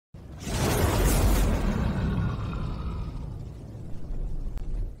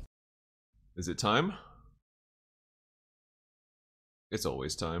Is it time? It's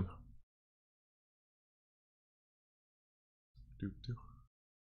always time. Do do.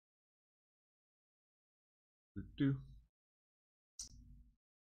 Do do.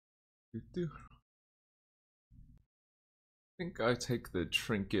 Do do. I think I take the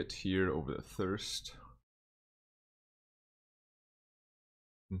trinket here over the thirst.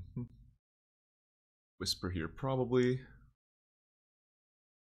 Whisper here probably.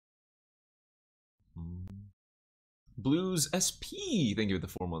 Blues SP, thank you for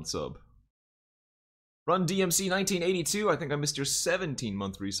the 4-month sub. Run DMC 1982, I think I missed your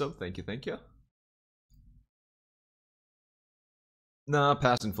 17-month resub. Thank you, thank you. Nah,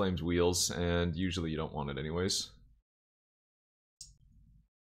 Past in Flames wheels, and usually you don't want it anyways.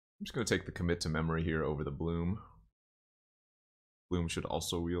 I'm just gonna take the commit to memory here over the Bloom. Bloom should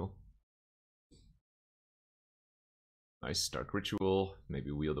also wheel. Nice Dark Ritual,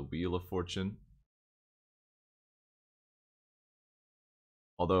 maybe wheel the Wheel of Fortune.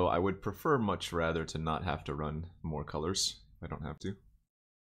 Although I would prefer much rather to not have to run more colors if I don't have to.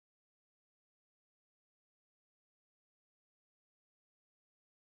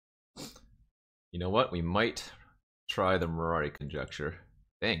 You know what? We might try the Mirari Conjecture.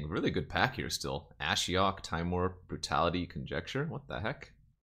 Dang, really good pack here still. Ashiok, Time Warp, Brutality, Conjecture. What the heck?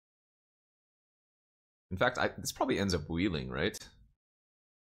 In fact, this probably ends up wheeling, right?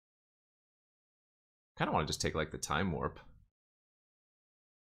 Kind of want to just take like the Time Warp.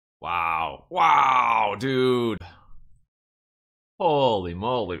 Wow. Wow, dude. Holy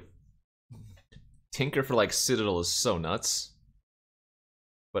moly. Tinker for like Citadel is so nuts.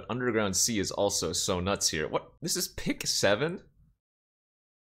 But Underground Sea is also so nuts here. What? This is pick 7?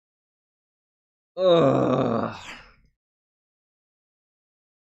 Ugh.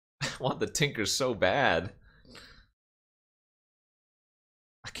 I want the Tinker so bad.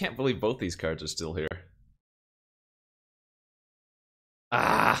 I can't believe both these cards are still here.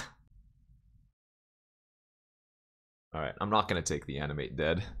 Ah! Alright, I'm not gonna take the Animate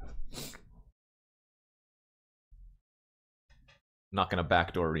Dead. Not gonna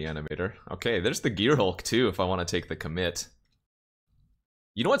backdoor Reanimator. Okay, there's the Gear Hulk too if I want to take the commit.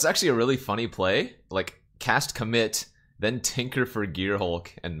 You know what's actually a really funny play? Like, cast commit, then Tinker for Gear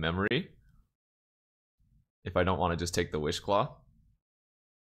Hulk and Memory. If I don't want to just take the Wish Claw.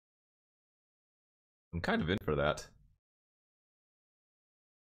 I'm kind of in for that.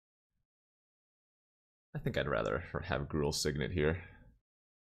 I think I'd rather have Gruul Signet here.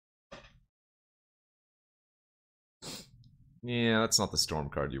 Yeah, that's not the Storm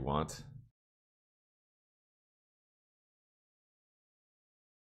card you want.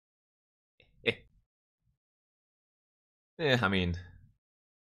 I mean,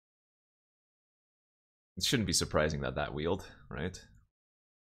 it shouldn't be surprising that that wheeled, right?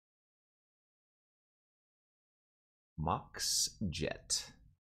 Mox Jet.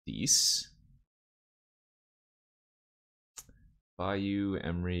 These. Bayou,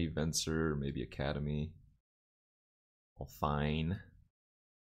 Emery, Venser, maybe Academy. All fine.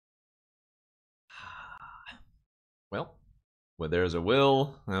 Well, where there's a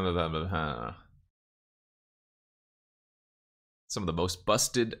will. Some of the most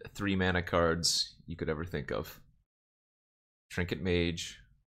busted 3-mana cards you could ever think of. Trinket Mage.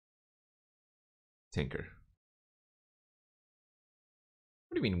 Tinker.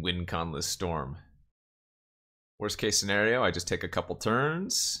 What do you mean win conless Storm? Worst case scenario, I just take a couple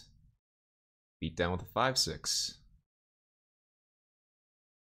turns. Beat down with a 5/6.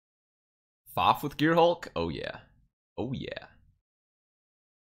 Foff with Gear Hulk? Oh yeah. Oh yeah.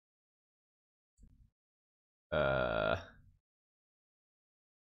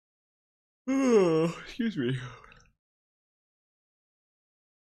 Excuse me.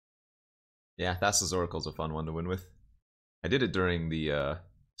 Yeah, Thassa's Oracle's a fun one to win with. I did it during the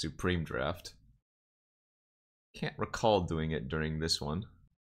Supreme draft. Can't recall doing it during this one.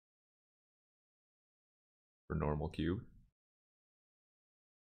 For normal cube.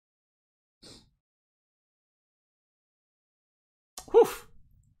 Whew!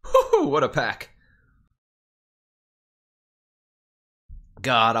 Whew! What a pack!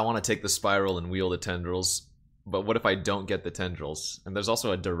 God, I want to take the Spiral and wheel the Tendrils. But what if I don't get the Tendrils? And there's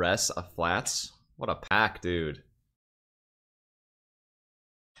also a Duress, a Flats. What a pack, dude.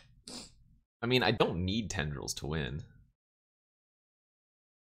 I mean, I don't need Tendrils to win.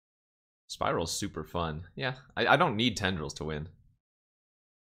 Spiral's super fun. Yeah, I don't need Tendrils to win.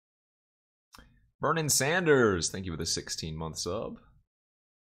 Vernon Sanders, thank you for the 16-month sub.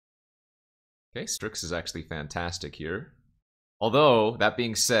 Okay, Strix is actually fantastic here. Although, that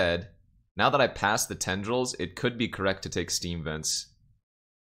being said, now that I passed the Tendrils, it could be correct to take Steam Vents.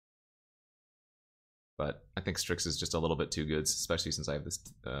 But I think Strix is just a little bit too good, especially since I have this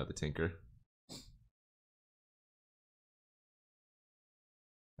the Tinker.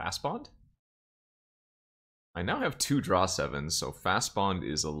 Fast Bond? I now have 2 draw 7s, so Fast Bond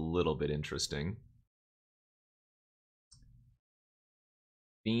is a little bit interesting.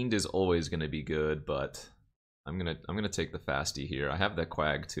 Fiend is always gonna be good, but I'm gonna take the Fasty here. I have the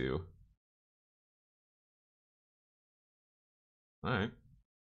Quag too. Alright.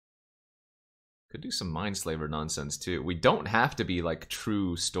 Could do some Mindslaver nonsense too. We don't have to be like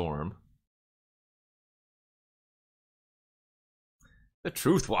true Storm. The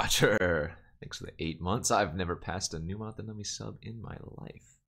Truth Watcher! Thanks for the 8 months. I've never passed a NumotTheNummy sub in my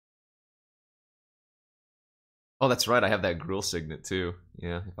life. Oh, that's right. I have that Gruul Signet too.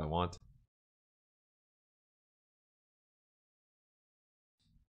 Yeah, if I want.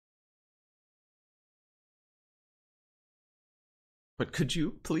 But could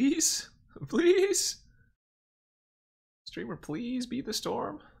you please? Please? Streamer, please be the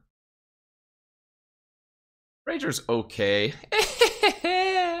Storm. Rager's okay.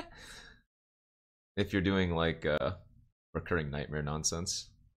 If you're doing like recurring nightmare nonsense.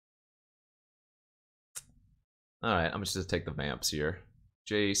 Alright, I'm just gonna take the vamps here.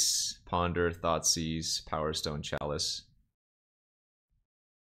 Jace, Ponder, Thoughtseize, Power Stone, Chalice.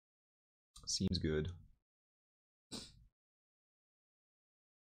 Seems good.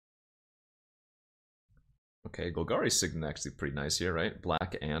 Okay, Golgari's Signet actually pretty nice here, right?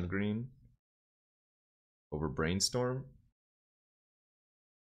 Black and green. Over Brainstorm.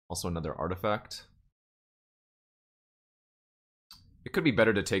 Also another artifact. It could be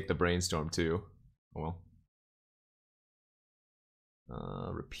better to take the Brainstorm too. Oh well.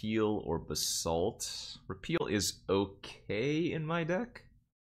 Repeal or Basalt. Repeal is okay in my deck.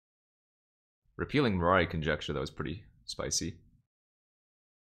 Repealing Mirari Conjecture, though, is pretty spicy.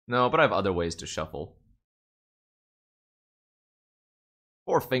 No, but I have other ways to shuffle.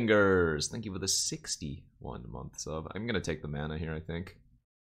 Four Fingers! Thank you for the 61-month sub. I'm gonna take the mana here, I think.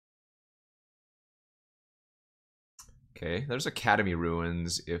 Okay, there's Academy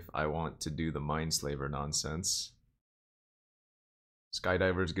Ruins if I want to do the Mindslaver nonsense.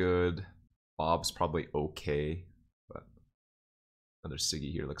 Skydiver's good. Bob's probably okay, but another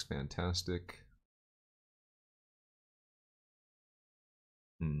Siggy here looks fantastic.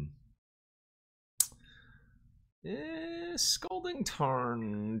 Scalding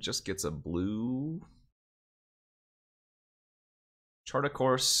Tarn just gets a blue. Chart a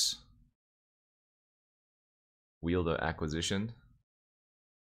Course. Wield of Acquisition.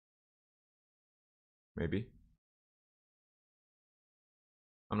 Maybe.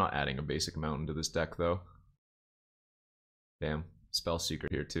 I'm not adding a basic mountain to this deck, though. Damn. Spell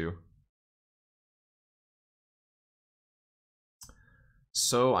Secret here, too.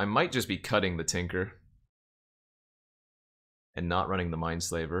 So I might just be cutting the Tinker. And not running the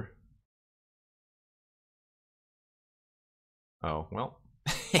Mindslaver. Oh, well.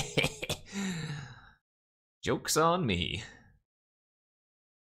 Joke's on me.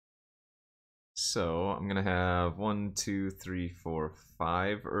 So I'm gonna have 1, 2, 3, 4,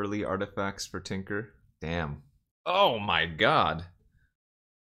 5 early artifacts for Tinker. Damn. Oh my god.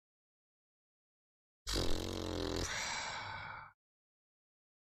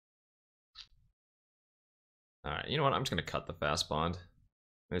 Alright, you know what? I'm just gonna cut the Fast Bond.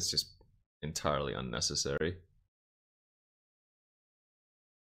 It's just entirely unnecessary.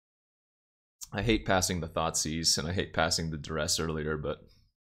 I hate passing the Thoughtseize, and I hate passing the Duress earlier, but...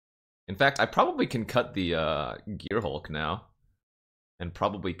 In fact, I probably can cut the Gearhulk now. And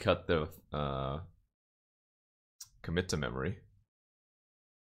probably cut the Commit to Memory.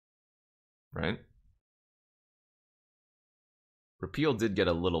 Right? Repeal did get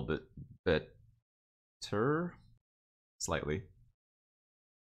a little bit better. Slightly.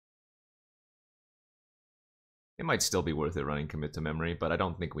 It might still be worth it running Commit to Memory, but I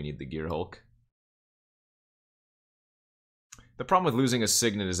don't think we need the Gearhulk. The problem with losing a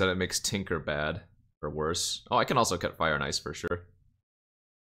Signet is that it makes Tinker bad, or worse. Oh, I can also cut Fire and Ice for sure.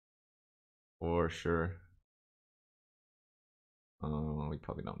 For sure. Oh, we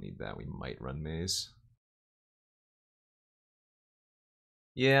probably don't need that. We might run Maze.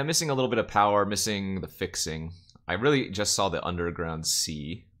 Yeah, missing a little bit of power, missing the fixing. I really just saw the Underground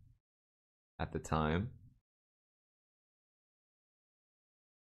Sea at the time.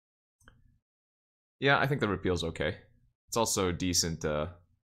 Yeah, I think the Repeal's okay. It's also a decent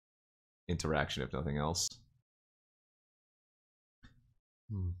interaction, if nothing else.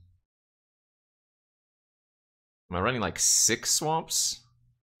 Am I running like 6 swamps?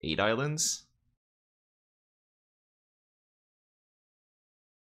 8 islands?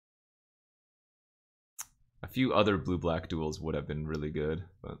 few other blue-black duels would have been really good,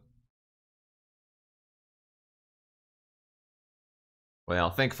 but... Well,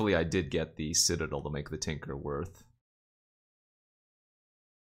 thankfully I did get the Citadel to make the Tinker worth.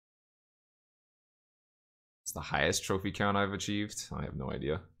 It's the highest trophy count I've achieved? I have no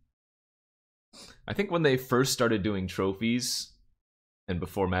idea. I think when they first started doing trophies, and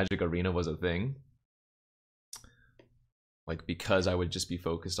before Magic Arena was a thing, like because I would just be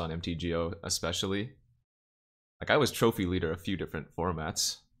focused on MTGO especially, like I was trophy leader a few different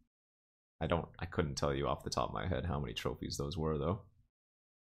formats. I couldn't tell you off the top of my head how many trophies those were though.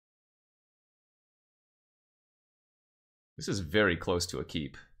 This is very close to a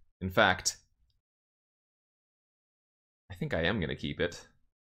keep. In fact, I think I am gonna keep it.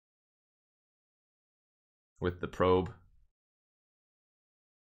 With the probe.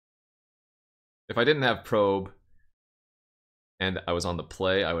 If I didn't have probe and I was on the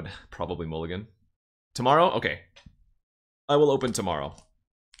play, I would probably mulligan. Tomorrow? Okay. I will open tomorrow.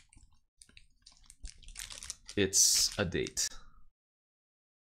 It's a date.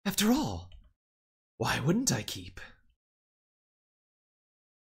 After all, why wouldn't I keep?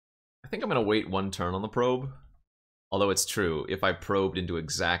 I think I'm gonna wait one turn on the probe. Although it's true, if I probed into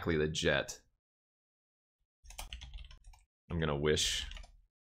exactly the jet, I'm gonna wish.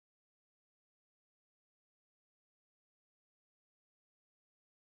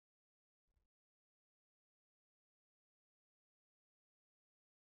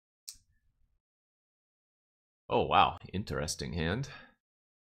 Oh wow, interesting hand.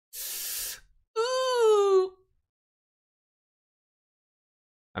 Ooh.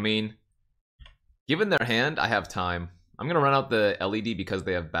 I mean, given their hand, I have time. I'm gonna run out the LED because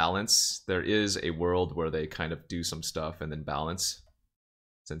they have balance. There is a world where they kind of do some stuff and then balance,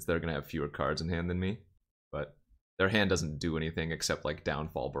 since they're gonna have fewer cards in hand than me. But their hand doesn't do anything except like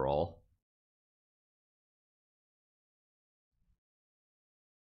downfall brawl.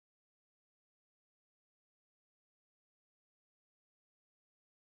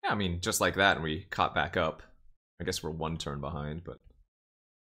 Yeah, I mean, just like that, and we caught back up. I guess we're one turn behind, but...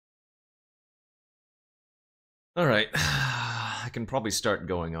 Alright, I can probably start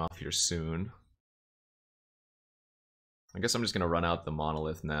going off here soon. I guess I'm just gonna run out the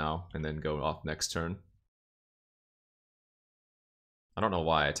monolith now, and then go off next turn. I don't know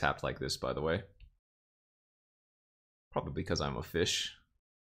why I tapped like this, by the way. Probably because I'm a fish.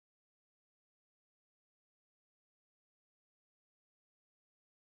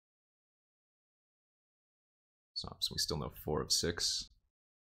 So we still know 4 of 6.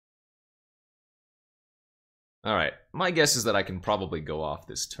 Alright, my guess is that I can probably go off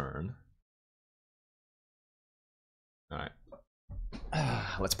this turn. Alright.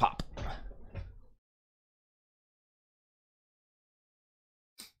 Let's pop.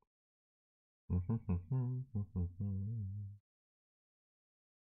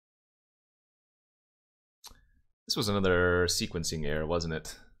 This was another sequencing error, wasn't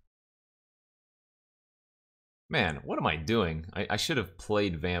it? Man, what am I doing? I should have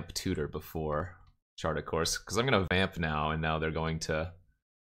played Vamp Tutor before Chart a Course, because I'm going to Vamp now, and now they're going to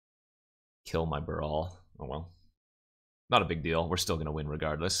kill my Baral. Oh well. Not a big deal. We're still going to win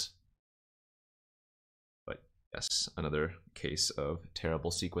regardless. But yes, another case of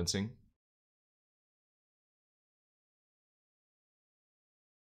terrible sequencing.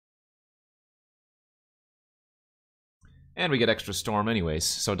 And we get extra Storm anyways,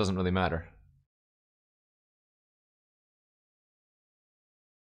 so it doesn't really matter.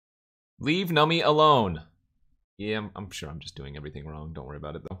 Leave Nummy alone. Yeah, I'm sure I'm just doing everything wrong. Don't worry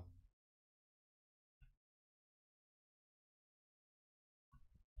about it, though.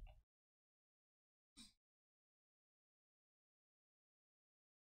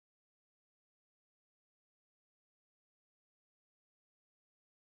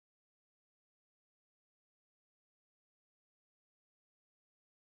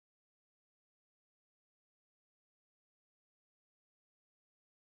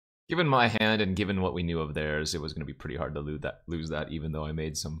 Given my hand and given what we knew of theirs, it was going to be pretty hard to lose that, even though I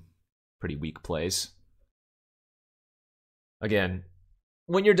made some pretty weak plays. Again,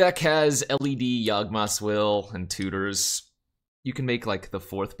 when your deck has LED, Yawgmoth's Will, and Tutors, you can make like the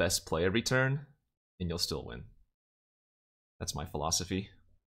 4th best play every turn, and you'll still win. That's my philosophy.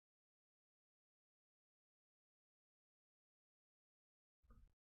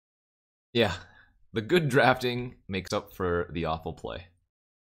 Yeah, the good drafting makes up for the awful play.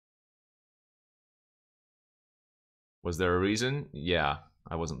 Was there a reason? Yeah,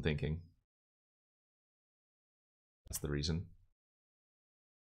 I wasn't thinking. That's the reason.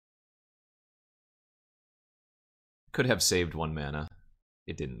 Could have saved 1 mana.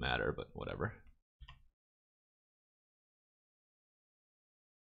 It didn't matter, but whatever.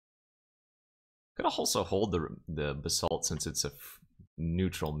 Could also hold the Basalt since it's a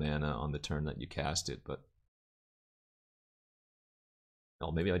neutral mana on the turn that you cast it, but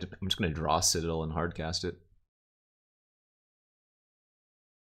oh, maybe I'm just gonna draw Citadel and hardcast it.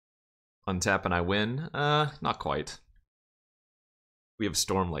 Untap and I win? Not quite. We have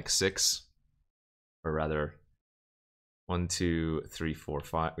Storm like 6, or rather 1, 2, 3, 4,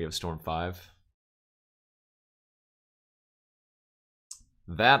 5. We have Storm 5.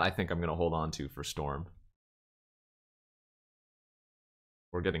 That I think I'm gonna hold on to for Storm.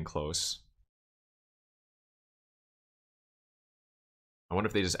 We're getting close. I wonder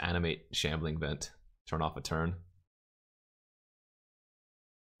if they just animate Shambling Vent, turn off a turn.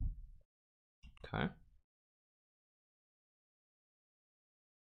 Okay.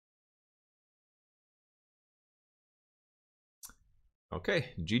 Okay,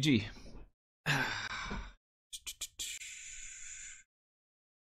 GG.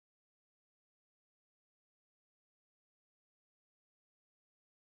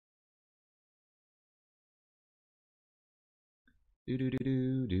 Do do do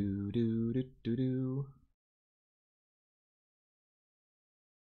do do do do do do.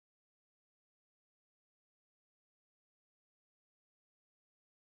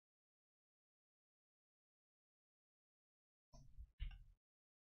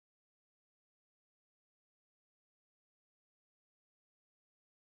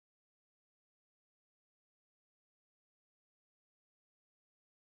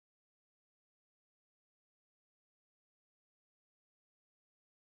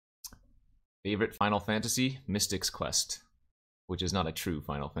 Favorite Final Fantasy? Mystic's Quest, which is not a true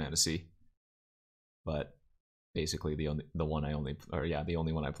Final Fantasy, but basically the only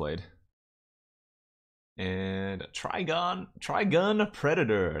one I played. And Trigun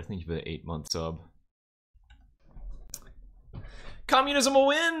Predator. Thank you for the 8-month sub. Communism will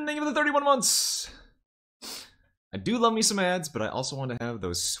win. Thank you for the 31 months. I do love me some ads, but I also want to have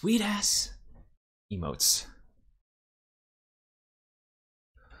those sweet ass emotes.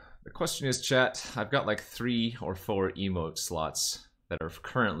 The question is, chat, I've got like 3 or 4 emote slots that are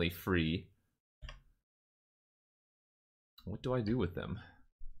currently free. What do I do with them?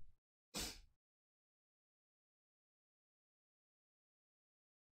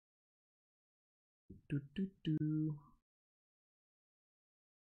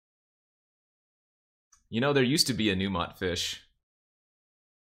 You know, there used to be a Numot fish.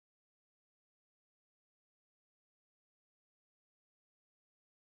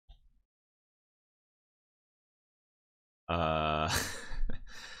 I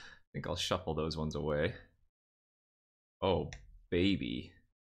think I'll shuffle those ones away. Oh, baby.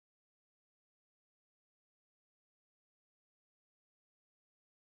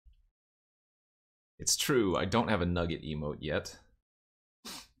 It's true, I don't have a nugget emote yet.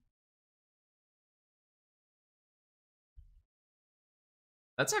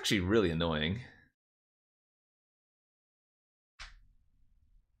 That's actually really annoying.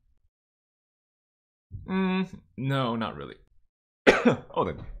 No, not really. Oh,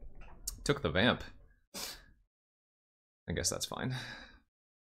 they took the vamp. I guess that's fine.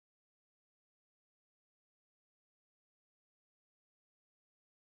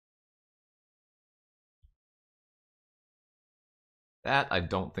 That I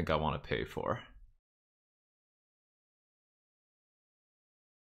don't think I want to pay for.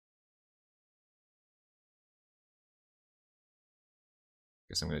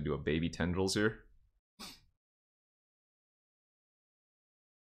 Guess I'm gonna do a baby tendrils here.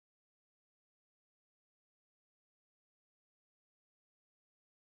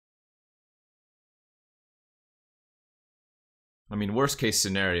 I mean, worst case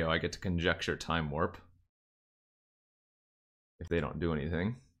scenario, I get to conjecture time warp. If they don't do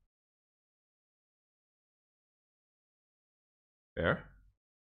anything. Fair.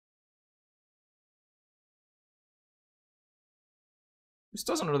 This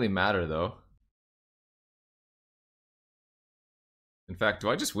doesn't really matter, though. In fact, do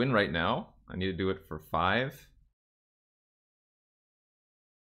I just win right now? I need to do it for 5.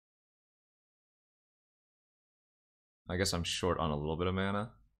 I guess I'm short on a little bit of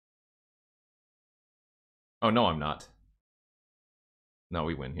mana. Oh, no, I'm not. No,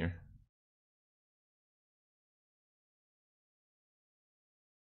 we win here.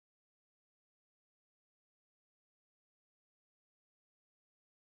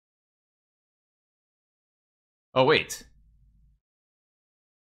 Oh, wait.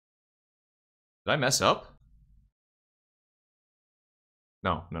 Did I mess up?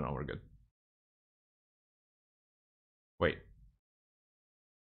 No, we're good. Wait.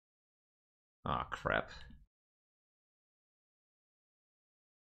 Ah, crap.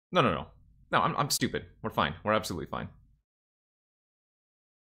 No. No, I'm stupid. We're fine. We're absolutely fine.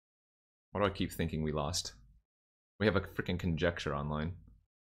 Why do I keep thinking we lost? We have a freaking conjecture online.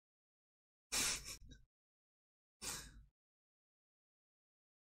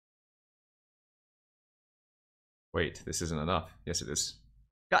 Wait, this isn't enough. Yes, it is.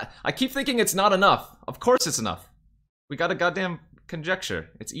 God, I keep thinking it's not enough. Of course it's enough. We got a goddamn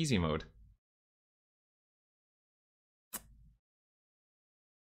conjecture. It's easy mode.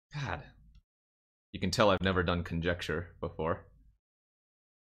 God. You can tell I've never done conjecture before.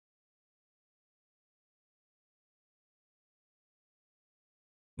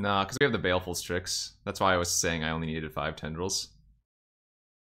 Nah, because we have the Baleful Strix. That's why I was saying I only needed 5 tendrils.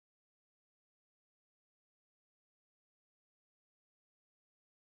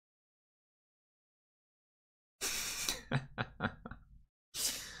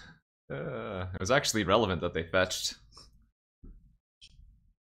 It was actually relevant that they fetched.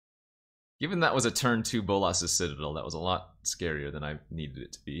 Given that was a turn 2 Bolas' Citadel, that was a lot scarier than I needed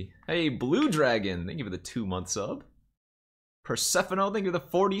it to be. Hey, Blue Dragon, thank you for the 2-month sub. Persephone, thank you for the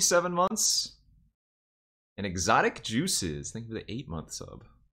 47 months. And Exotic Juices, thank you for the 8-month sub.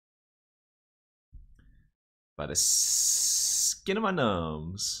 By the skin of my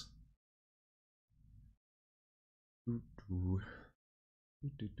nums.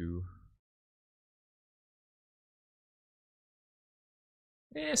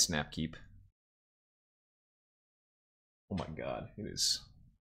 Snap keep. Oh my god, it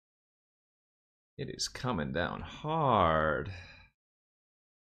is coming down hard.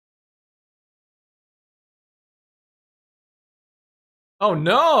 Oh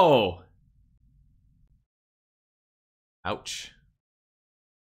no! Ouch.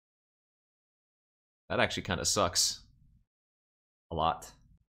 That actually kind of sucks. A lot.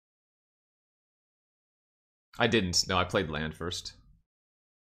 I didn't. No, I played land first.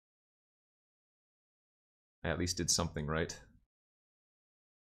 I at least did something right.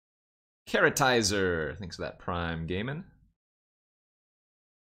 Carrotizer! Thanks for that Prime Gaming.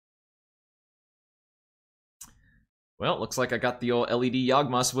 Well, looks like I got the old LED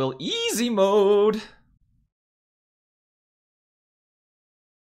Yawgmoth's Will easy mode!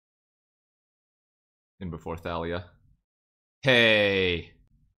 In before Thalia. Hey!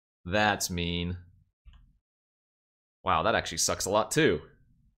 That's mean. Wow, that actually sucks a lot too.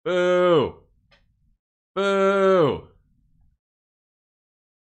 Boo! Boo!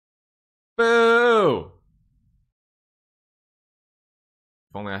 Boo!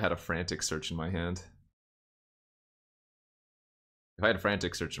 If only I had a Frantic Search in my hand. If I had a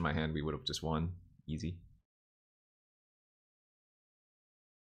Frantic Search in my hand, we would have just won. Easy.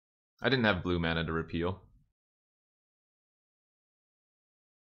 I didn't have blue mana to repeal.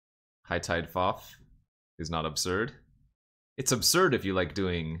 High Tide Foff is not absurd. It's absurd if you like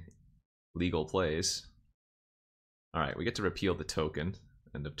doing legal plays. Alright, we get to repeal the token.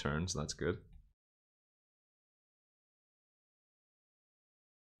 End of turn, so that's good.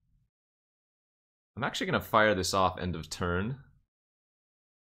 I'm actually going to fire this off end of turn.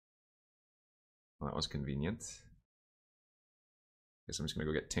 Well, that was convenient. Guess I'm just going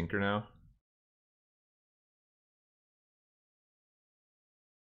to go get Tinker now.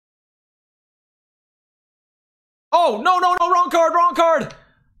 Oh, no, no, no, wrong card, wrong card!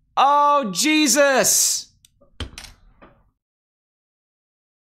 Oh, Jesus!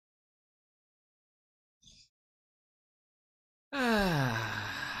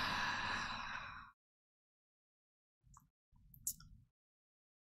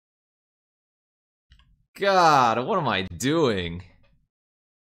 God, what am I doing?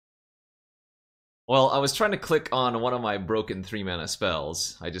 Well, I was trying to click on one of my broken 3-mana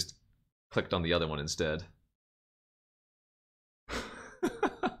spells. I just clicked on the other one instead.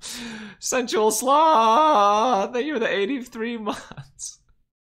 Sensual Sloth! Thank you for the 83 months.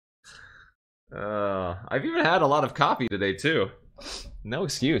 I've even had a lot of coffee today, too. No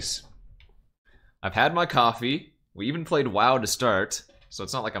excuse. I've had my coffee. We even played WoW to start, so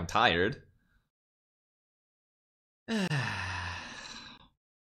it's not like I'm tired.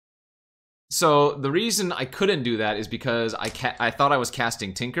 So the reason I couldn't do that is because I thought I was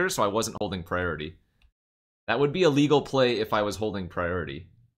casting Tinker, so I wasn't holding priority. That would be a legal play if I was holding priority.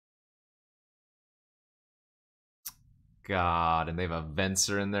 God, and they have a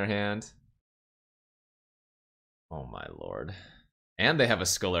Venser in their hand. Oh my lord. And they have a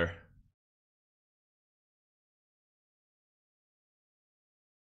Sculler.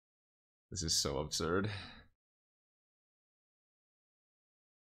 This is so absurd.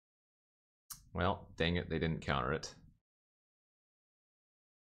 Well, dang it, they didn't counter it.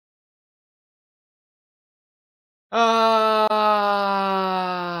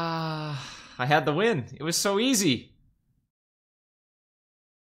 I had the win. It was so easy.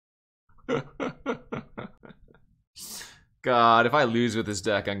 God, if I lose with this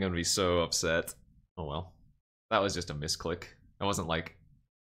deck, I'm gonna be so upset. Oh well. That was just a misclick. It wasn't like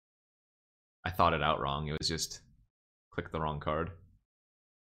I thought it out wrong. It was just click the wrong card.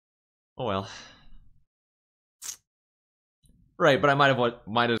 Oh well. Right, but I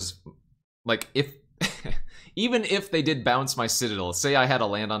might as like if even if they did bounce my Citadel, say I had a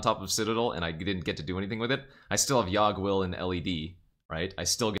land on top of Citadel and I didn't get to do anything with it, I still have Yogg, Will, and LED, right? I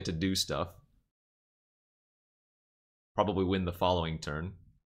still get to do stuff. Probably win the following turn.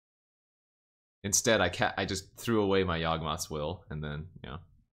 Instead, I just threw away my Yawgmoth's Will, and then, yeah.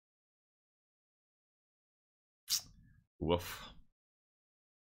 Woof.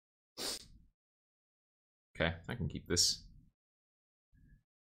 Okay, I can keep this.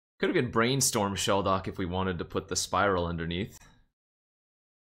 Could have been Brainstorm Shelldock if we wanted to put the Spiral underneath.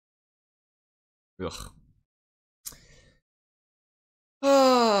 Ugh.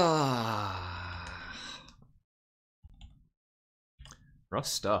 Rough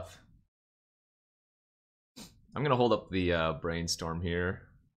stuff. I'm gonna hold up the Brainstorm here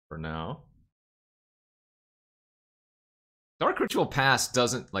for now. Dark Ritual Pass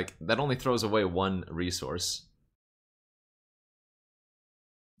doesn't, like, that only throws away one resource.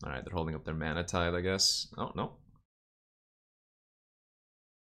 Alright, they're holding up their Mana Tithe, I guess. Oh, no.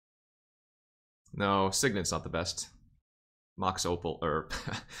 No, Signet's not the best. Mox Opal, or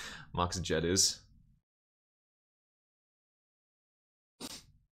Mox Jet is.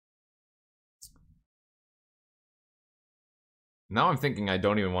 Now I'm thinking I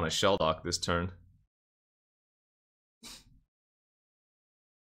don't even want to Shelldock this turn.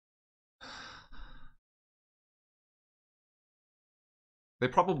 They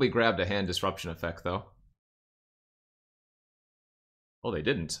probably grabbed a hand disruption effect, though. Oh, they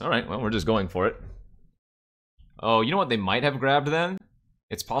didn't. Alright, well, we're just going for it. Oh, you know what they might have grabbed then?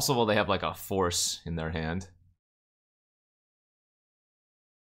 It's possible they have, like, a force in their hand.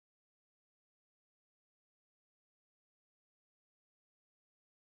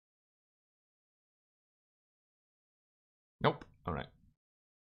 Nope. Alright.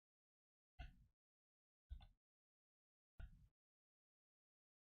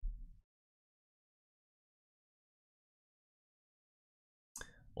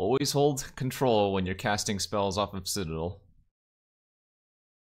 Always hold control when you're casting spells off of Citadel.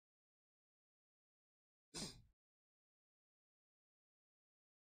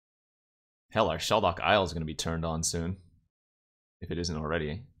 Hell, our Shelldock Isle is going to be turned on soon. If it isn't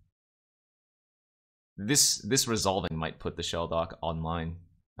already. This resolving might put the Shelldock online.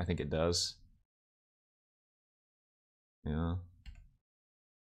 I think it does. Yeah.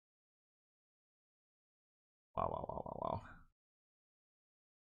 Wow, wow, wow, wow, wow.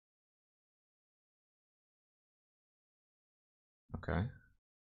 Okay.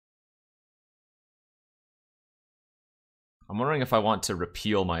 I'm wondering if I want to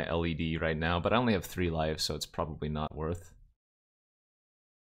repeal my LED right now, but I only have 3 lives, so it's probably not worth.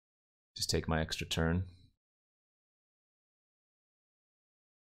 Just take my extra turn.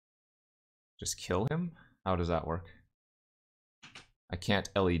 Just kill him? How does that work? I can't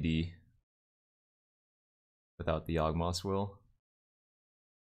LED without the Yawgmoth's Will.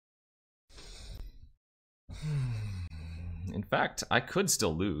 In fact, I could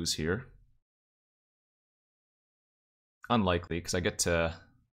still lose here. Unlikely, because I get to...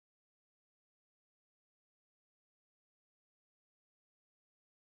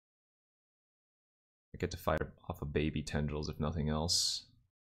 fire off a baby tendrils, if nothing else.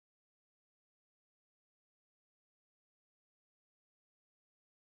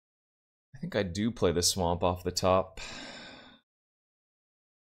 I think I do play the swamp off the top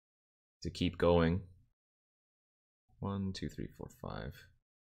to keep going. 1, 2, 3, 4, 5.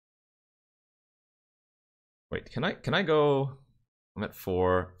 Wait, can I go? I'm at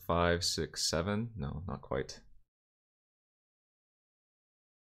 4, 5, 6, 7. No, not quite.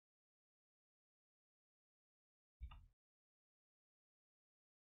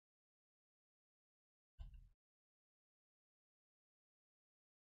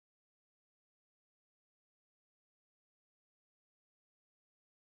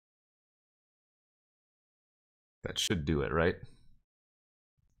 That should do it, right?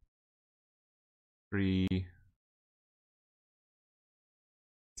 3.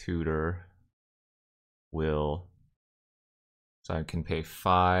 Tutor. Will. So I can pay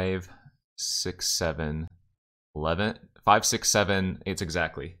 5, 6, 7, 11. 5, 6, 7. It's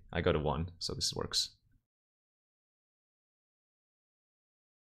exactly. I go to 1, so this works.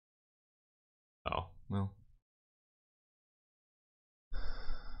 Oh, well.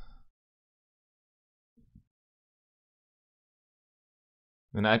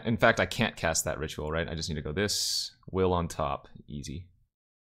 And in fact, I can't cast that ritual, right? I just need to go this, will on top, easy.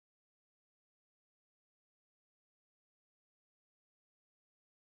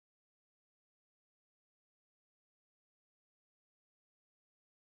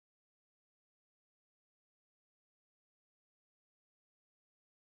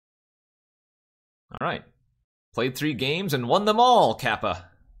 All right. Played 3 games and won them all, Kappa.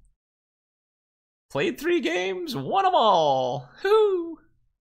 Played 3 games, won them all. Whoo!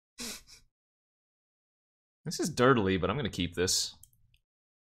 This is dirtily, but I'm going to keep this.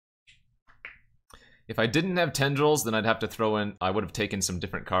 If I didn't have tendrils, then I'd have to throw in... I would have taken some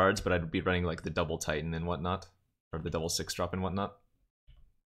different cards, but I'd be running like the double Titan and whatnot. Or the double 6-drop and whatnot.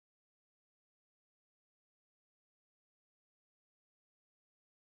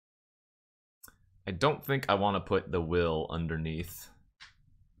 I don't think I want to put the will underneath.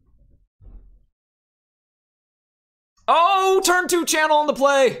 Oh! Turn 2 channel on the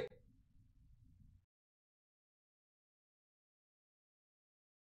play!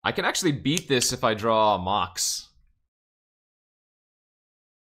 I can actually beat this if I draw Mox.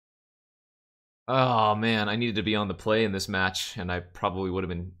 Oh man, I needed to be on the play in this match, and I probably would have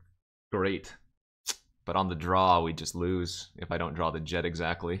been great. But on the draw, we just lose if I don't draw the jet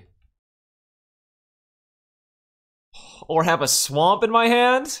exactly. Or have a swamp in my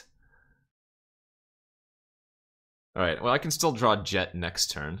hand? Alright, well I can still draw jet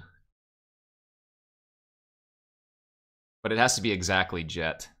next turn. But it has to be exactly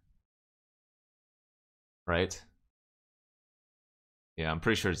jet. Right? Yeah, I'm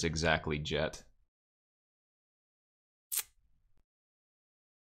pretty sure it's exactly jet.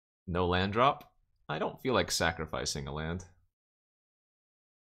 No land drop? I don't feel like sacrificing a land.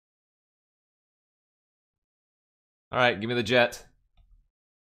 Alright, give me the jet.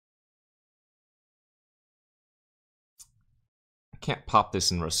 I can't pop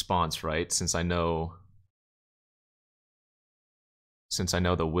this in response, right? Since I know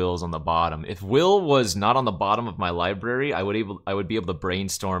the will's on the bottom. If will was not on the bottom of my library, I would be able to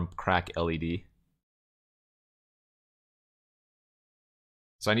brainstorm crack LED.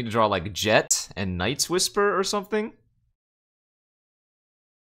 So I need to draw like Jet and Knight's Whisper or something.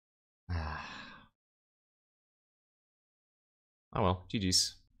 Oh well,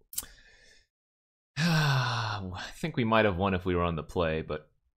 GG's. I think we might have won if we were on the play, but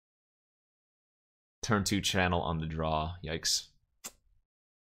turn 2 channel on the draw. Yikes.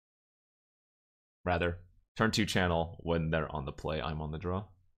 Rather, turn 2 channel when they're on the play, I'm on the draw.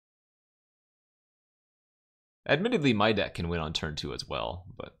 Admittedly, my deck can win on turn 2 as well,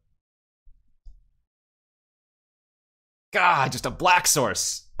 but... God, just a black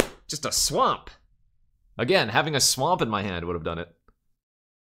source! Just a swamp! Again, having a swamp in my hand would have done it.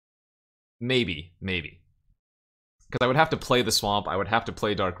 Maybe. Because I would have to play the swamp, I would have to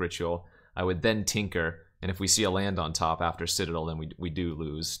play Dark Ritual, I would then tinker, and if we see a land on top after Citadel, then we do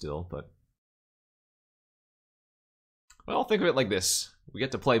lose still, but... Well, think of it like this. We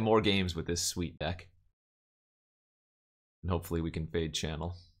get to play more games with this sweet deck. And hopefully we can fade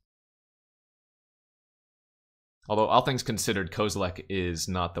channel. Although, all things considered, Kozilek is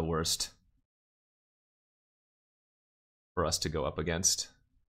not the worst for us to go up against.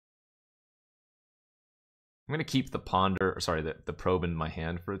 I'm going to keep the Ponder, sorry, the Probe in my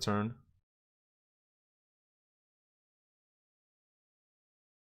hand for a turn.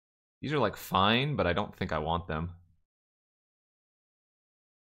 These are like fine, but I don't think I want them.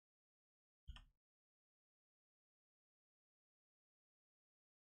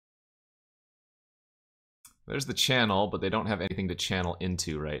 There's the channel, but they don't have anything to channel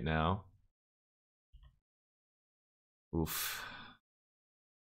into right now. Oof.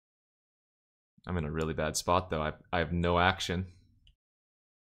 I'm in a really bad spot, though. I have no action.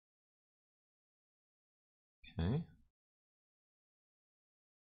 Okay.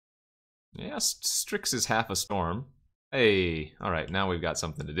 Yeah, Strix is half a storm. Hey, alright, now we've got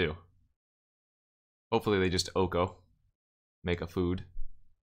something to do. Hopefully they just Oko. Make a food.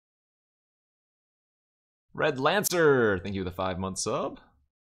 Red Lancer! Thank you for the 5-month sub.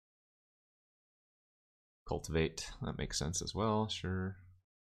 Cultivate. That makes sense as well, sure.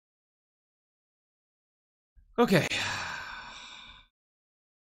 Okay.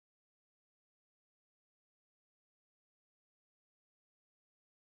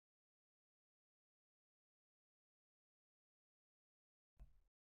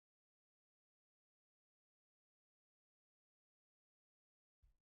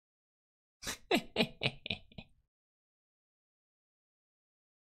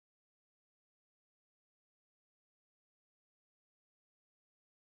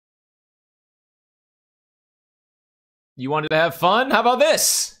 You wanted to have fun? How about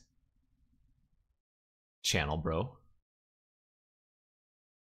this? Channel, bro.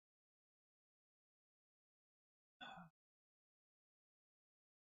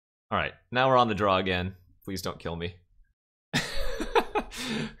 Alright, now we're on the draw again. Please don't kill me.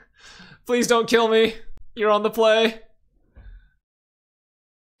 Please don't kill me. You're on the play.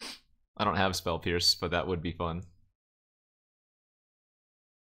 I don't have Spell Pierce, but that would be fun.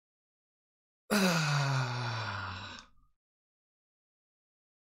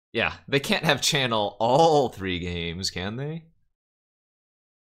 Yeah, they can't have channel all 3 games, can they?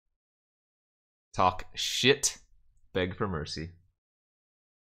 Talk shit. Beg for mercy.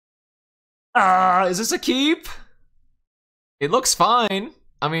 Is this a keep? It looks fine.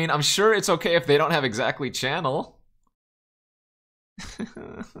 I mean, I'm sure it's okay if they don't have exactly channel.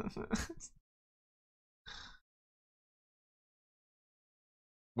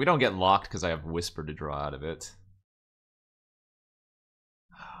 We don't get locked because I have Whisper to draw out of it.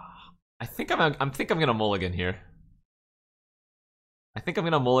 I think I'm gonna mulligan here. I think I'm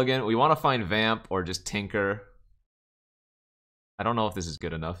gonna mulligan. We want to find Vamp or just Tinker. I don't know if this is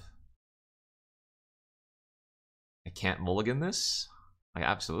good enough. I can't mulligan this? I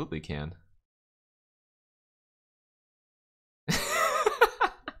absolutely can.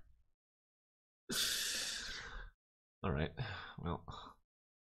 Alright, well.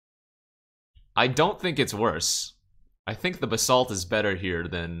 I don't think it's worse. I think the Basalt is better here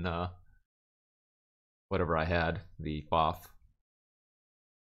than whatever I had, the Quaff.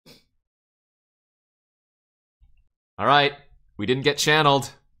 Alright, we didn't get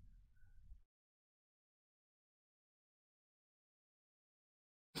channeled.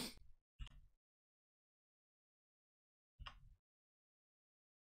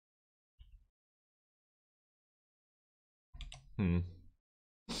 I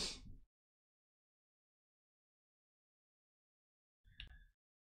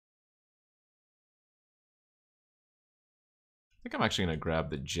think I'm actually gonna grab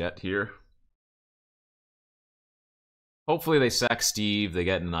the Jet here. Hopefully they sack Steve, they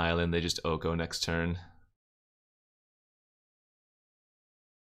get an island, they just Oko next turn.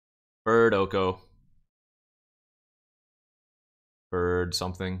 Bird Oko. Bird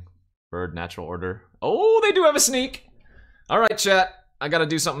something. Bird natural order. Oh, they do have a sneak! Alright, chat. I gotta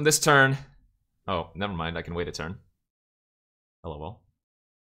do something this turn. Oh, never mind, I can wait a turn. LOL.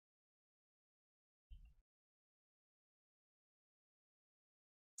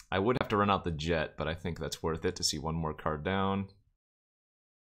 I would have to run out the Jet, but I think that's worth it to see one more card down.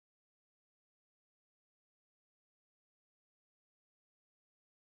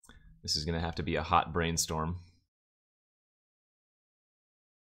 This is gonna have to be a hot brainstorm.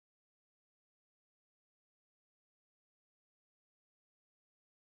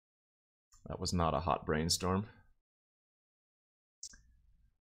 That was not a hot brainstorm.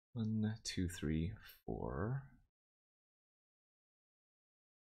 1, 2, 3, 4.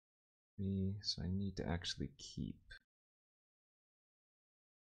 So I need to actually keep.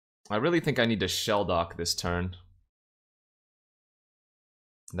 I really think I need to shell dock this turn.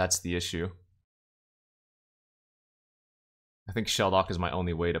 That's the issue. I think shell dock is my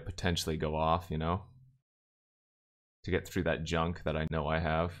only way to potentially go off, you know? To get through that junk that I know I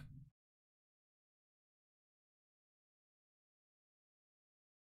have.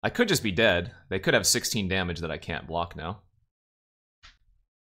 I could just be dead. They could have 16 damage that I can't block now.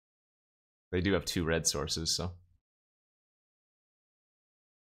 They do have 2 red sources, so.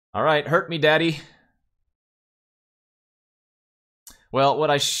 Alright, hurt me, daddy. Well,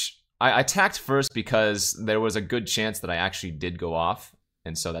 what I attacked first because there was a good chance that I actually did go off,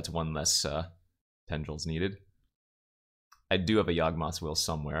 and so that's 1 less tendrils needed. I do have a Yawgmoth's Will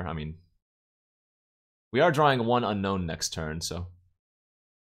somewhere. I mean, we are drawing 1 unknown next turn, so.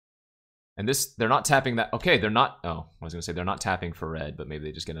 And this, they're not tapping that. Okay, they're not. Oh, I was gonna say they're not tapping for red, but maybe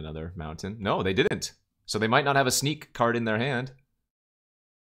they just get another mountain. No, they didn't. So they might not have a sneak card in their hand.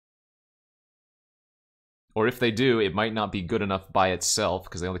 Or if they do, it might not be good enough by itself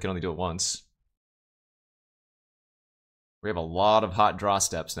because they can only do it once. We have a lot of hot draw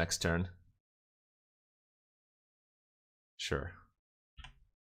steps next turn. Sure.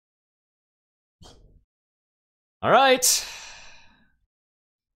 All right.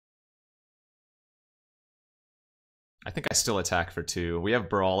 I think I still attack for 2. We have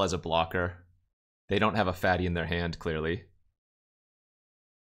Brawl as a blocker. They don't have a fatty in their hand, clearly.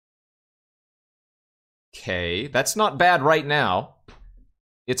 Okay, that's not bad right now.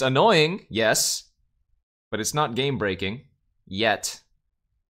 It's annoying, yes, but it's not game-breaking. Yet.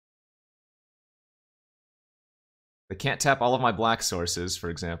 They can't tap all of my black sources, for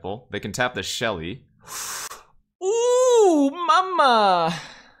example. They can tap the Shelly. Ooh! Ooh, mama!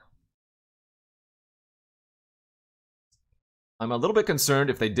 I'm a little bit concerned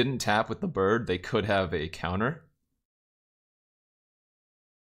if they didn't tap with the bird, they could have a counter.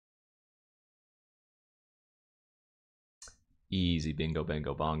 Easy bingo,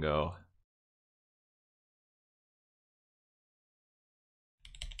 bango, bongo.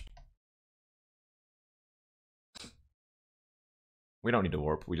 We don't need to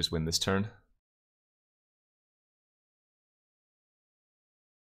warp, we just win this turn.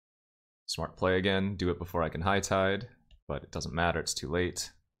 Smart play again, do it before I can high tide, but it doesn't matter, it's too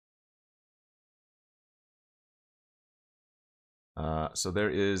late. So there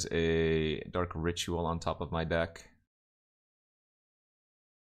is a Dark Ritual on top of my deck.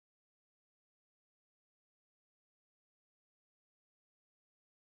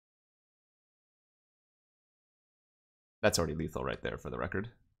 That's already lethal right there, for the record.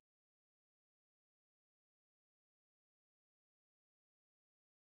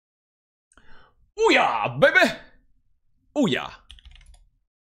 Ooh yeah, baby! Ooh yeah.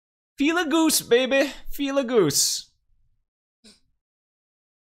 Feel a goose, baby! Feel a goose.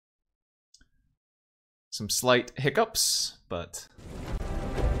 Some slight hiccups, but